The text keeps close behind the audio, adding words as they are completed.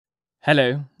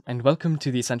Hello, and welcome to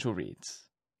The Essential Reads.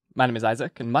 My name is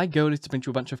Isaac, and my goal is to bring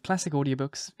you a bunch of classic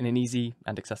audiobooks in an easy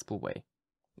and accessible way.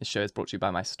 This show is brought to you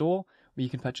by my store, where you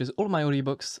can purchase all of my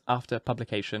audiobooks after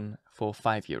publication for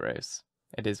 €5.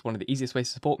 It is one of the easiest ways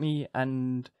to support me,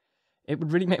 and it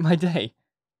would really make my day.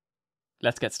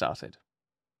 Let's get started.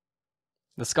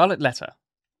 The Scarlet Letter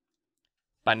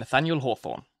by Nathaniel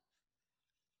Hawthorne.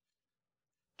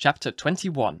 Chapter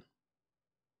 21.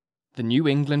 The New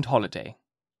England Holiday.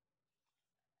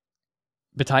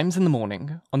 Betimes in the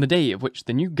morning, on the day of which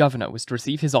the new governor was to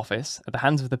receive his office at the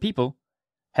hands of the people,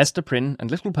 Hester Prynne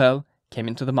and little Pearl came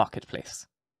into the marketplace.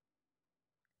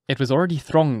 It was already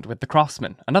thronged with the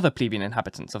craftsmen and other plebeian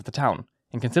inhabitants of the town,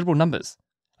 in considerable numbers,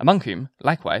 among whom,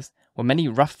 likewise, were many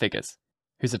rough figures,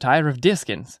 whose attire of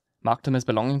deerskins marked them as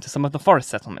belonging to some of the forest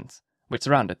settlements which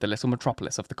surrounded the little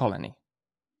metropolis of the colony.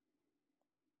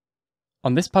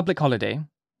 On this public holiday,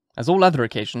 as all other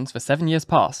occasions for 7 years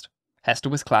past, Hester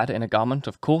was clad in a garment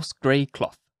of coarse grey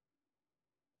cloth.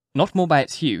 Not more by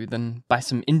its hue than by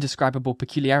some indescribable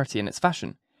peculiarity in its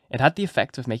fashion, it had the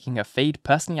effect of making her fade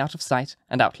personally out of sight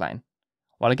and outline,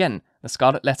 while again the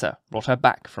Scarlet Letter brought her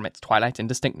back from its twilight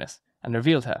indistinctness and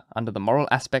revealed her under the moral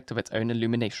aspect of its own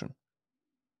illumination.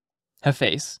 Her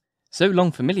face, so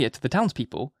long familiar to the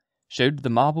townspeople, showed the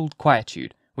marbled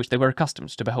quietude which they were accustomed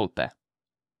to behold there.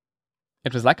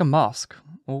 It was like a mask,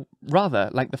 or rather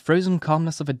like the frozen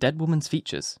calmness of a dead woman's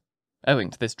features,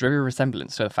 owing to this dreary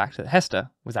resemblance to the fact that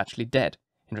Hester was actually dead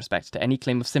in respect to any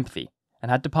claim of sympathy, and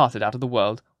had departed out of the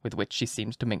world with which she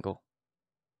seemed to mingle.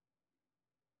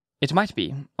 It might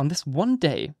be, on this one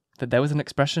day, that there was an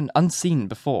expression unseen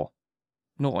before,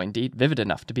 nor indeed vivid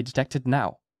enough to be detected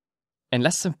now,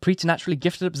 unless some preternaturally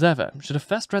gifted observer should have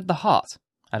first read the heart,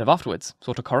 and have afterwards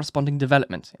sought a corresponding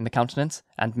development in the countenance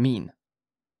and mien.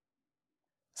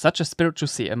 Such a spiritual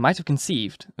seer might have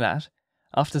conceived that,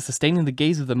 after sustaining the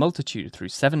gaze of the multitude through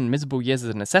 7 miserable years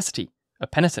of necessity,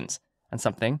 of penitence, and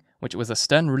something which it was a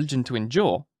stern religion to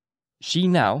endure, she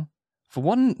now, for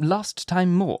one last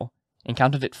time more,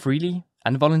 encountered it freely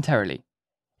and voluntarily,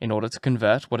 in order to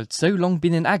convert what had so long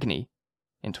been in agony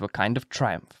into a kind of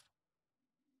triumph.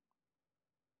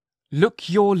 "Look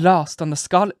your last on the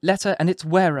Scarlet Letter and its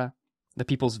wearer," the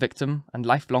people's victim and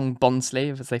lifelong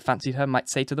bond-slave, as they fancied her, might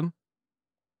say to them.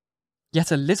 "Yet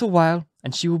a little while,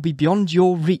 and she will be beyond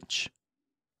your reach.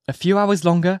 A few hours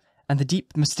longer, and the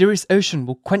deep, mysterious ocean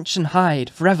will quench and hide,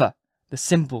 forever, the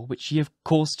symbol which ye have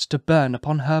caused to burn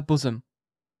upon her bosom."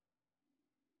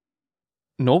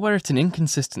 Nor were it an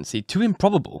inconsistency too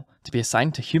improbable to be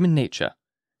assigned to human nature,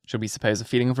 should we suppose a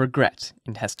feeling of regret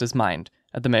in Hester's mind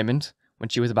at the moment when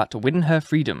she was about to win her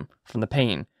freedom from the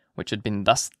pain which had been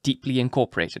thus deeply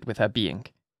incorporated with her being.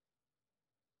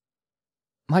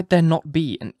 Might there not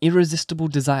be an irresistible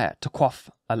desire to quaff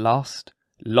a last,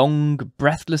 long,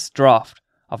 breathless draught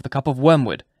of the cup of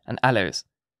wormwood and aloes,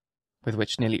 with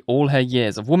which nearly all her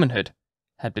years of womanhood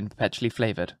had been perpetually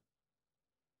flavoured?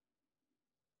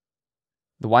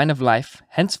 The wine of life,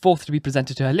 henceforth to be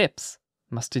presented to her lips,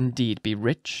 must indeed be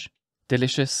rich,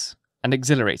 delicious, and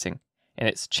exhilarating in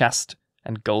its chaste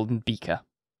and golden beaker,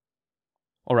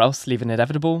 or else leave an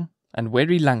inevitable and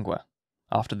weary languor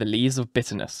after the lees of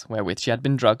bitterness wherewith she had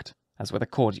been drugged, as with a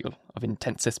cordial of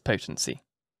intensest potency.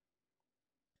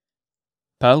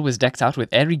 Pearl was decked out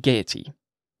with airy gaiety.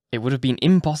 It would have been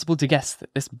impossible to guess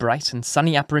that this bright and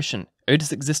sunny apparition owed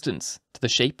its existence to the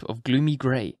shape of gloomy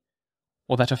grey,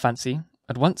 or that her fancy,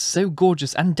 at once so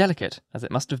gorgeous and delicate as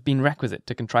it must have been requisite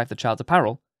to contrive the child's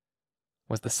apparel,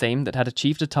 was the same that had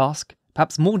achieved a task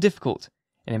perhaps more difficult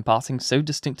in imparting so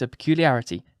distinct a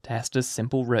peculiarity to Hester's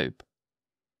simple robe.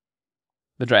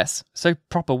 The dress, so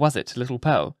proper was it to little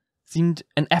Pearl, seemed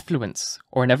an effluence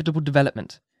or inevitable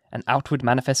development, an outward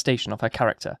manifestation of her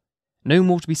character, no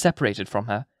more to be separated from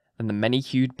her than the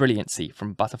many-hued brilliancy from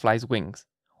a butterfly's wings,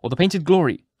 or the painted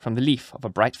glory from the leaf of a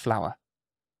bright flower.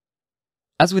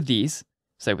 As with these,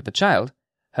 so with the child,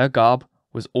 her garb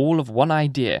was all of one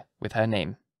idea with her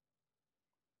name.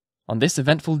 On this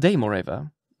eventful day,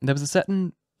 moreover, there was a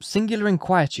certain singular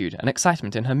inquietude and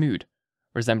excitement in her mood,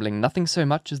 resembling nothing so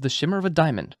much as the shimmer of a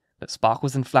diamond that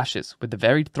sparkles and flashes with the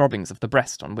varied throbbings of the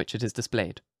breast on which it is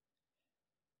displayed.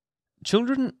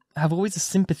 Children have always a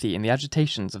sympathy in the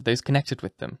agitations of those connected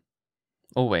with them,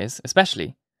 always,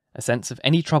 especially, a sense of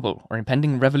any trouble or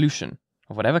impending revolution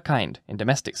of whatever kind in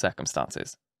domestic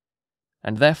circumstances,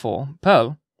 and therefore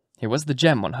Pearl, who was the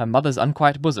gem on her mother's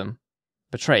unquiet bosom,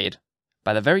 betrayed,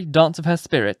 by the very dance of her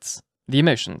spirits, the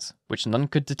emotions which none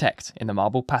could detect in the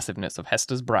marble passiveness of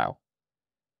Hester's brow.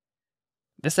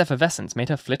 This effervescence made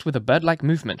her flit with a bird-like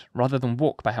movement rather than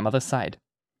walk by her mother's side.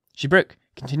 She broke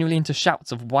continually into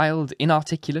shouts of wild,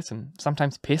 inarticulate, and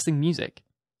sometimes piercing music.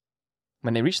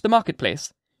 When they reached the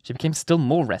marketplace, she became still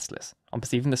more restless on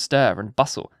perceiving the stir and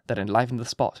bustle that enlivened the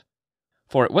spot,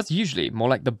 for it was usually more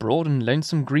like the broad and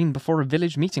lonesome green before a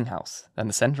village meeting-house than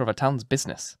the centre of a town's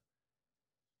business.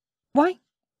 "Why,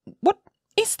 what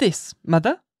is this,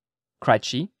 mother?" cried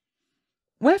she.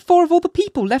 "Wherefore have all the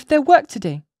people left their work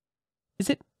today? Is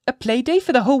it a play-day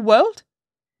for the whole world?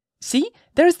 See,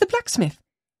 there is the blacksmith.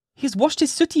 He has washed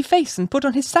his sooty face and put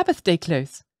on his Sabbath-day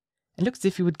clothes, and looks as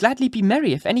if he would gladly be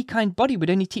merry if any kind body would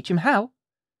only teach him how.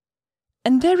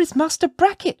 And there is Master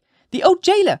Brackett, the old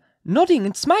jailer, nodding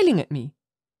and smiling at me.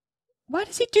 Why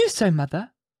does he do so,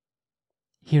 mother?"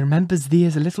 "He remembers thee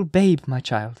as a little babe, my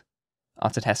child,"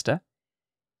 answered Hester.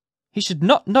 "He should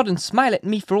not nod and smile at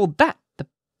me for all that, the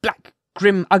black,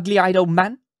 grim, ugly-eyed old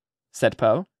man," said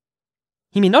Pearl.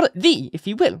 "He may nod at thee, if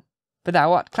he will, for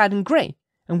thou art clad in grey,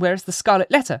 and wearest the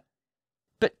Scarlet Letter.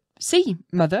 But see,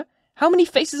 mother, how many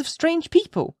faces of strange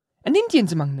people, and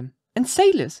Indians among them, and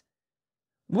sailors.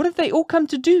 What have they all come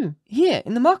to do here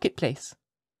in the marketplace?"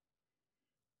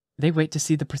 "They wait to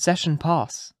see the procession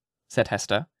pass," said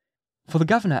Hester, "for the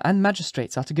governor and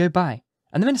magistrates are to go by,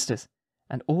 and the ministers,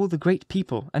 and all the great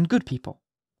people and good people,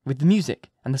 with the music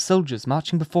and the soldiers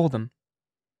marching before them."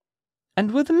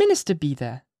 "And will the minister be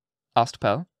there?" asked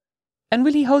Pearl. "And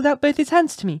will he hold out both his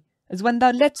hands to me, as when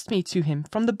thou ledst me to him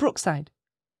from the brookside?"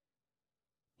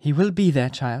 "He will be there,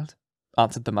 child,"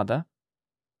 answered the mother.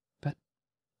 "But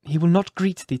he will not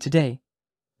greet thee today,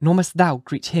 nor must thou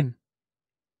greet him."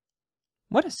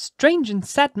 "What a strange and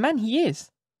sad man he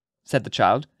is," said the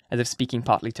child, as if speaking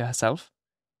partly to herself.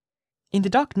 "In the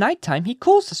dark night time he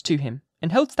calls us to him,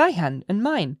 and holds thy hand and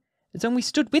mine, as when we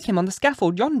stood with him on the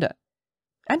scaffold yonder.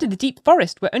 And in the deep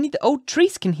forest, where only the old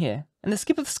trees can hear, and the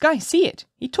skip of the sky see it,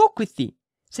 he talk with thee,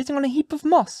 sitting on a heap of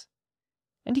moss.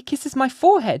 And he kisses my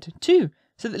forehead, too,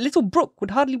 so that little brook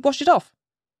would hardly wash it off.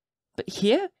 But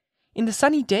here, in the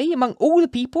sunny day, among all the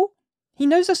people, he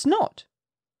knows us not,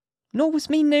 nor was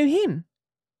me know him.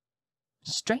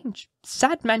 Strange,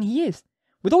 sad man he is,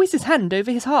 with always his hand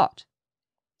over his heart."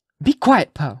 "Be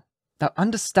quiet, Pearl, thou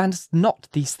understandest not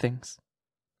these things,"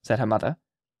 said her mother.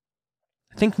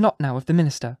 "Think not now of the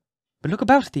minister, but look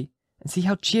about thee, and see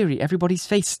how cheery everybody's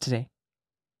face today.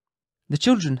 The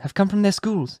children have come from their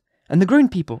schools, and the grown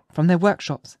people from their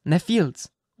workshops and their fields,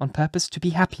 on purpose to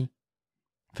be happy.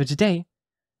 For today,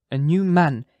 a new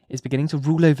man is beginning to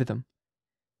rule over them.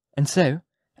 And so,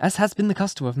 as has been the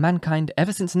custom of mankind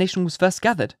ever since a nation was first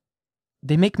gathered,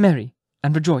 they make merry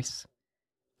and rejoice,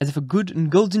 as if a good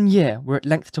and golden year were at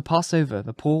length to pass over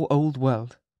the poor old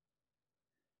world."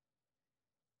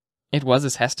 It was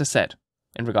as Hester said,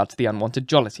 in regard to the unwonted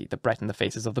jollity that brightened the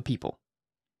faces of the people.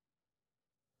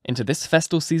 Into this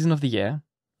festal season of the year,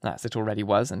 as it already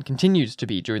was and continued to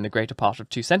be during the greater part of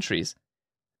 2 centuries,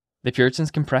 the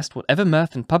Puritans compressed whatever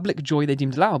mirth and public joy they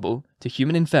deemed allowable to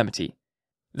human infirmity,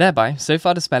 thereby so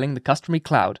far dispelling the customary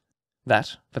cloud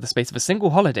that, for the space of a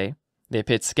single holiday, they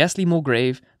appeared scarcely more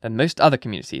grave than most other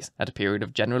communities at a period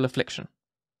of general affliction.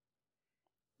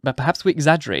 But perhaps we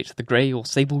exaggerate the grey or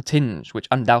sable tinge which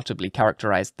undoubtedly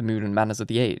characterized the mood and manners of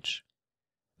the age.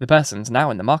 The persons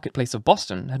now in the marketplace of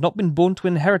Boston had not been born to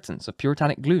an inheritance of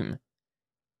puritanic gloom.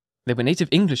 They were native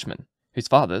Englishmen, whose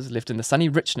fathers lived in the sunny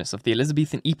richness of the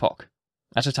Elizabethan epoch,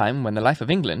 at a time when the life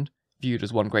of England, viewed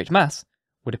as one great mass,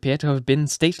 would appear to have been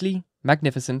stately,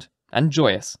 magnificent, and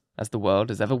joyous as the world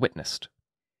has ever witnessed.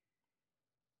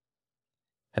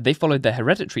 Had they followed their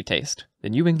hereditary taste, the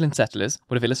New England settlers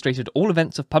would have illustrated all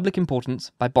events of public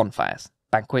importance by bonfires,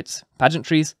 banquets,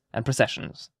 pageantries, and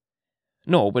processions.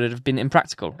 Nor would it have been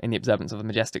impractical, in the observance of a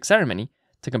majestic ceremony,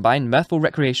 to combine mirthful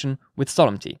recreation with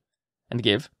solemnity, and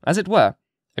give, as it were,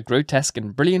 a grotesque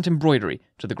and brilliant embroidery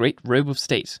to the great robe of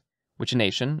state, which a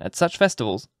nation, at such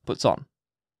festivals, puts on.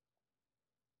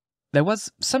 There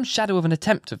was some shadow of an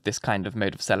attempt of this kind of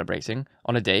mode of celebrating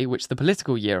on a day which the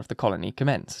political year of the colony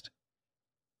commenced.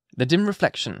 The dim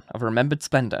reflection of a remembered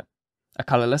splendour, a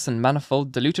colourless and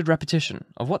manifold diluted repetition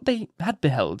of what they had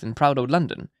beheld in proud old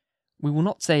London, we will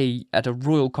not say at a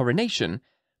royal coronation,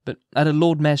 but at a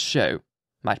Lord Mayor's show,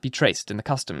 might be traced in the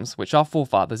customs which our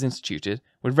forefathers instituted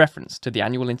with reference to the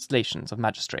annual installations of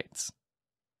magistrates.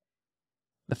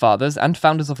 The fathers and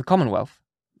founders of the Commonwealth,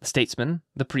 the statesman,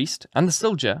 the priest, and the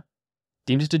soldier,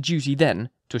 deemed it a duty then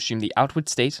to assume the outward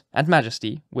state and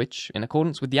majesty which, in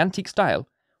accordance with the antique style,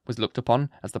 was looked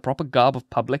upon as the proper garb of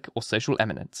public or social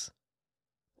eminence.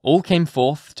 All came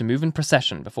forth to move in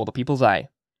procession before the people's eye,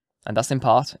 and thus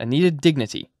impart a needed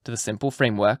dignity to the simple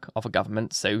framework of a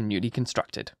government so newly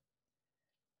constructed.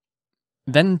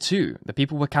 Then, too, the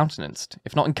people were countenanced,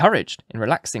 if not encouraged, in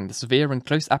relaxing the severe and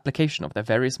close application of their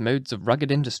various modes of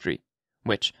rugged industry,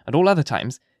 which, at all other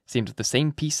times, seemed of the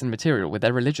same piece and material with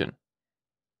their religion.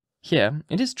 Here,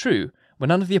 it is true, were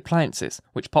none of the appliances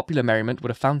which popular merriment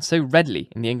would have found so readily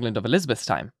in the England of Elizabeth's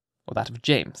time, or that of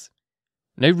James.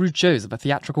 No rude shows of a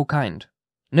theatrical kind,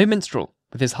 no minstrel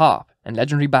with his harp and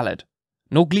legendary ballad,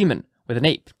 nor gleeman with an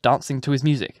ape dancing to his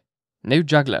music, no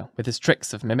juggler with his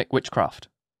tricks of mimic witchcraft.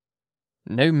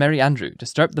 No merry Andrew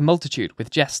disturbed the multitude with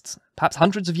jests, perhaps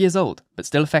hundreds of years old, but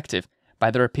still effective,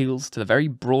 by their appeals to the very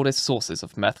broadest sources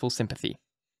of mirthful sympathy.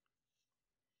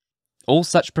 All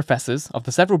such professors of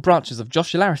the several branches of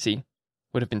jocularity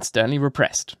would have been sternly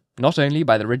repressed, not only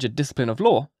by the rigid discipline of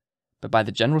law, but by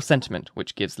the general sentiment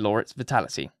which gives law its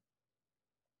vitality.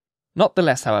 Not the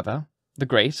less, however, the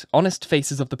great, honest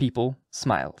faces of the people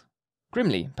smiled,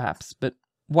 grimly, perhaps, but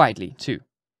widely, too.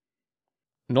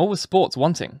 Nor was sports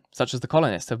wanting, such as the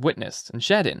colonists have witnessed and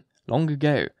shared in, long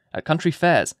ago, at country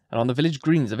fairs and on the village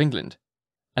greens of England,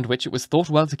 and which it was thought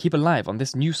well to keep alive on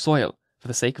this new soil for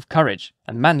the sake of courage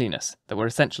and manliness that were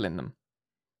essential in them.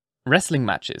 Wrestling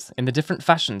matches in the different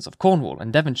fashions of Cornwall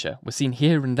and Devonshire were seen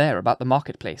here and there about the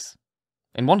marketplace.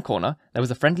 In one corner there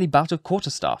was a friendly bout of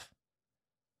quarterstaff.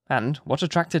 And, what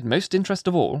attracted most interest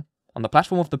of all, on the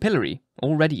platform of the pillory,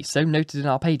 already so noted in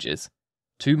our pages,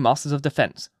 2 masters of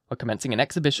defence were commencing an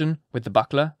exhibition with the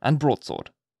buckler and broadsword.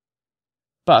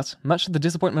 But, much to the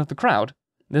disappointment of the crowd,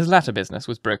 this latter business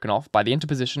was broken off by the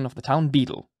interposition of the town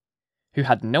beadle, who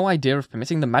had no idea of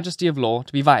permitting the majesty of law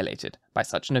to be violated by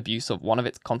such an abuse of one of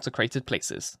its consecrated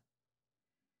places.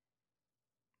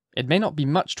 It may not be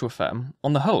much to affirm,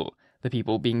 on the whole, the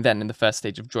people being then in the first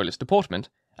stage of joyless deportment,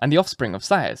 and the offspring of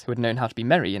sires who had known how to be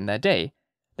merry in their day,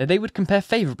 that they would compare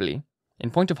favourably,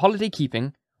 in point of holiday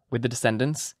keeping, with the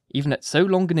descendants, even at so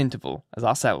long an interval, as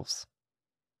ourselves.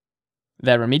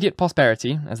 Their immediate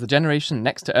prosperity, as the generation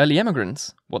next to early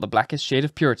emigrants, wore the blackest shade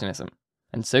of Puritanism,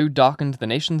 and so darkened the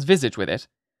nation's visage with it,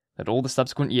 that all the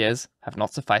subsequent years have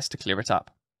not sufficed to clear it up.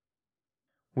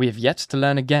 We have yet to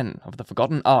learn again of the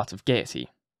forgotten art of gaiety.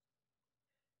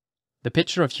 The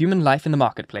picture of human life in the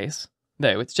marketplace,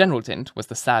 though its general tint was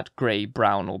the sad grey,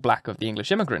 brown, or black of the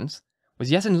English immigrants, was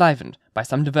yet enlivened by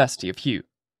some diversity of hue.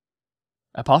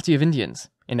 A party of Indians,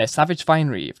 in their savage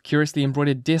finery of curiously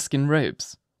embroidered deerskin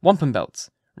robes, wampum belts,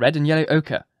 red and yellow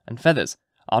ochre, and feathers,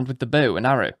 armed with the bow and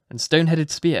arrow and stone-headed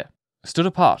spear, stood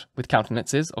apart with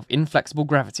countenances of inflexible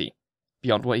gravity,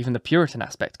 beyond what even the Puritan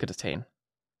aspect could attain.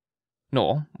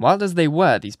 Nor, wild as they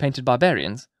were, these painted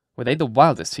barbarians, were they the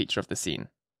wildest feature of the scene.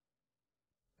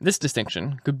 This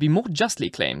distinction could be more justly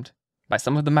claimed by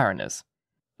some of the mariners,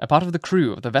 a part of the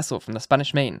crew of the vessel from the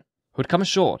Spanish Main, who had come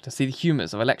ashore to see the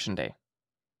humours of election day.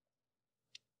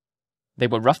 They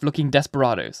were rough-looking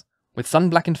desperadoes, with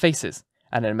sun-blackened faces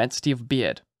and an immensity of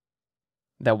beard.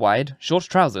 Their wide, short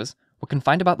trousers were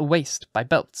confined about the waist by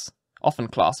belts, often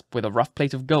clasped with a rough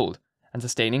plate of gold, and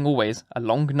sustaining always a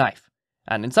long knife,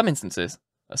 and in some instances,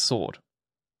 a sword.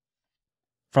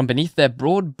 From beneath their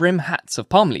broad brim hats of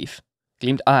palm leaf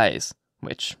gleamed eyes,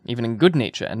 which, even in good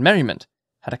nature and merriment,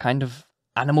 had a kind of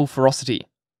animal ferocity.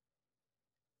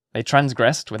 They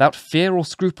transgressed without fear or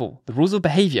scruple the rules of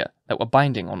behaviour that were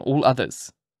binding on all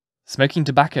others, smoking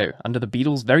tobacco under the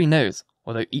beadle's very nose,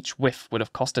 although each whiff would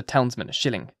have cost a townsman a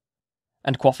shilling,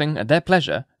 and quaffing at their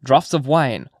pleasure draughts of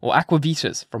wine or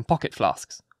aquavitas from pocket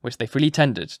flasks, which they freely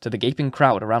tendered to the gaping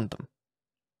crowd around them.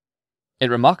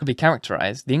 It remarkably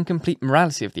characterised the incomplete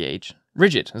morality of the age,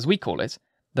 rigid, as we call it,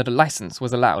 that a licence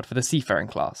was allowed for the seafaring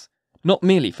class, not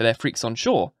merely for their freaks on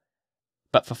shore,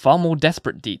 but for far more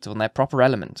desperate deeds on their proper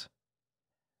element.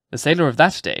 The sailor of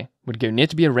that day would go near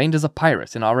to be arraigned as a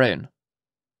pirate in our own.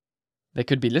 There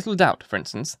could be little doubt, for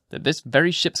instance, that this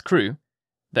very ship's crew,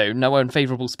 though no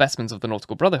unfavourable specimens of the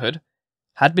nautical brotherhood,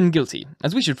 had been guilty,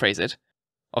 as we should phrase it,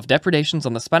 of depredations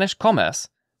on the Spanish commerce,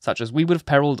 such as we would have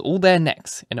perilled all their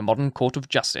necks in a modern court of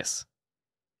justice.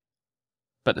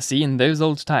 But the sea in those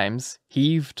old times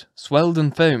heaved, swelled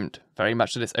and foamed very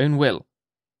much at its own will,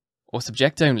 or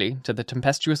subject only to the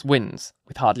tempestuous winds,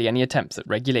 with hardly any attempts at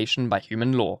regulation by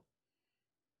human law.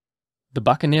 The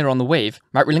buccaneer on the wave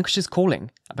might relinquish his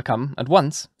calling, and become, at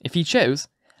once, if he chose,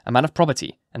 a man of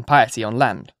probity and piety on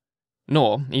land,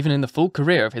 nor, even in the full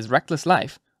career of his reckless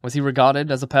life, was he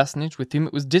regarded as a personage with whom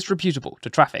it was disreputable to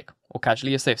traffic or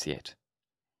casually associate.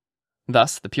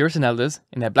 Thus the Puritan elders,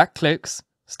 in their black cloaks,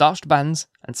 starched bands,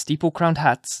 and steeple-crowned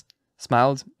hats,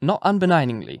 smiled not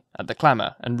unbenigningly at the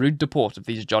clamour and rude deport of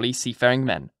these jolly seafaring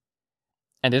men,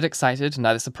 and it excited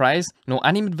neither surprise nor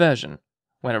animadversion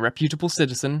when a reputable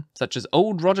citizen, such as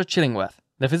old Roger Chillingworth,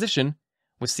 the physician,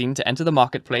 was seen to enter the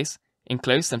marketplace in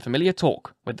close and familiar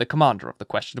talk with the commander of the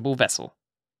questionable vessel.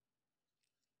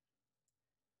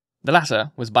 The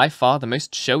latter was by far the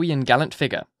most showy and gallant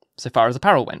figure, so far as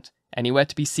apparel went, anywhere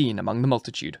to be seen among the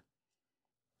multitude.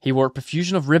 He wore a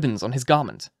profusion of ribbons on his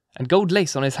garment, and gold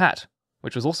lace on his hat,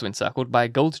 which was also encircled by a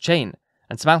gold chain,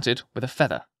 and surmounted with a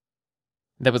feather.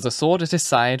 There was a sword at his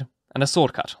side, and a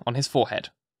sword cut on his forehead,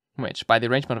 which, by the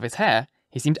arrangement of his hair,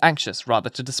 he seemed anxious rather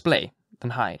to display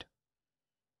than hide.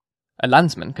 A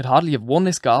landsman could hardly have worn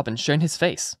this garb and shown his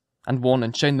face, and worn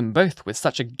and shown them both with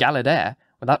such a gallant air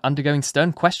without undergoing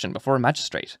stern question before a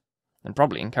magistrate, and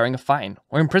probably incurring a fine,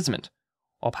 or imprisonment,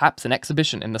 or perhaps an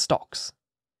exhibition in the stocks.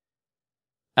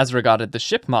 As regarded the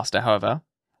shipmaster, however,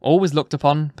 all was looked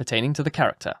upon pertaining to the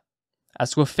character,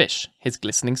 as to a fish his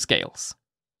glistening scales.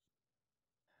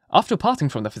 After parting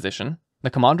from the physician, the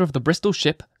commander of the Bristol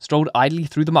ship strolled idly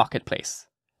through the marketplace,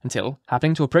 until,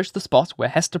 happening to approach the spot where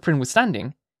Hester Prynne was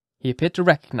standing, he appeared to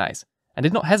recognise, and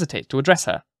did not hesitate to address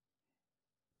her.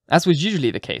 As was usually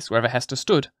the case wherever Hester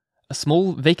stood, a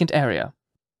small vacant area,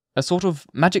 a sort of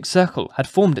magic circle, had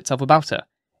formed itself about her,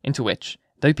 into which,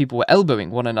 though people were elbowing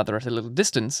one another at a little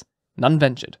distance, none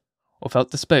ventured, or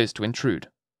felt disposed to intrude.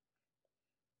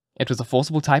 It was a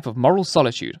forcible type of moral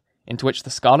solitude into which the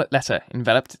Scarlet Letter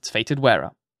enveloped its fated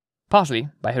wearer, partly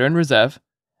by her own reserve,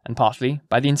 and partly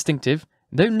by the instinctive,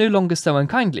 though no longer so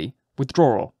unkindly,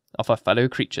 withdrawal of her fellow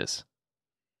creatures.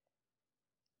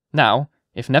 Now,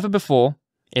 if never before,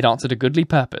 it answered a goodly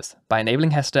purpose by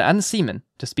enabling Hester and the seaman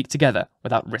to speak together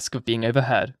without risk of being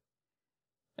overheard.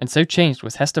 And so changed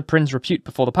was Hester Prynne's repute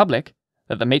before the public,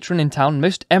 that the matron in town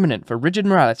most eminent for rigid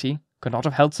morality could not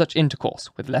have held such intercourse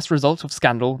with less result of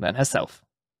scandal than herself.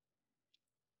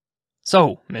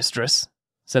 "So, mistress,"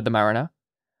 said the mariner,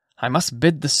 "I must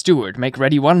bid the steward make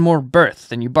ready one more berth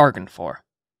than you bargained for.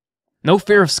 No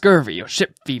fear of scurvy or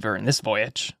ship fever in this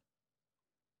voyage.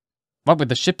 What with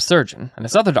the ship's surgeon and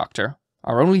this other doctor,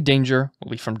 our only danger will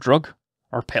be from drug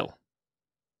or pill.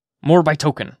 More by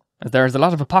token, as there is a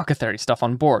lot of apothecary stuff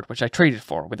on board which I traded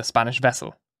for with a Spanish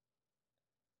vessel."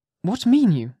 "What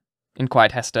mean you?"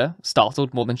 inquired Hester,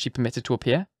 startled more than she permitted to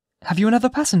appear. "Have you another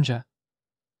passenger?"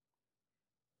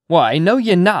 "Why, know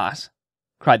ye not,"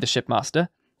 cried the shipmaster,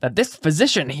 "that this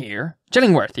physician here,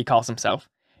 Chillingworth he calls himself,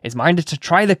 is minded to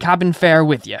try the cabin fare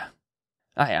with ye?"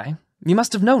 Aye, you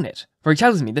must have known it, for he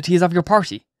tells me that he is of your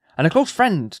party, and a close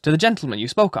friend to the gentleman you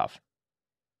spoke of."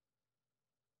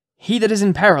 "He that is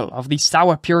in peril of these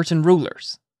sour Puritan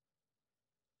rulers."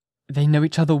 "They know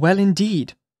each other well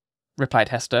indeed," replied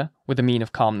Hester, with a mien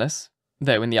of calmness,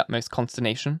 though in the utmost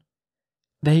consternation.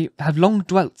 "They have long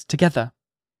dwelt together."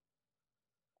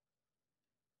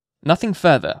 Nothing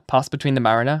further passed between the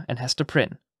mariner and Hester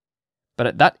Prynne, but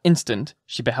at that instant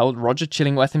she beheld Roger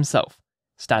Chillingworth himself,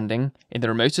 standing in the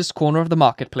remotest corner of the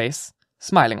marketplace,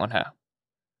 smiling on her.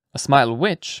 A smile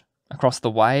which, across the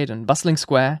wide and bustling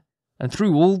square, and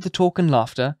through all the talk and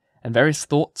laughter, and various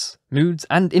thoughts, moods,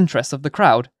 and interests of the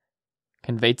crowd,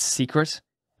 conveyed secret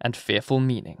and fearful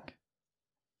meaning.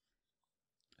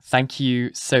 Thank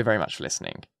you so very much for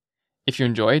listening. If you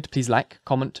enjoyed, please like,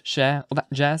 comment, share, all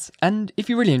that jazz, and if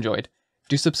you really enjoyed,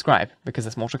 do subscribe, because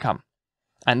there's more to come.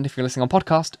 And if you're listening on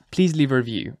podcast, please leave a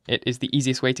review. It is the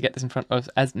easiest way to get this in front of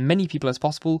as many people as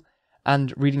possible,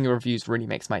 and reading your reviews really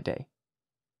makes my day.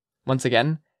 Once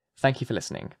again, thank you for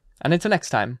listening, and until next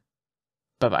time,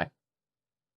 bye-bye.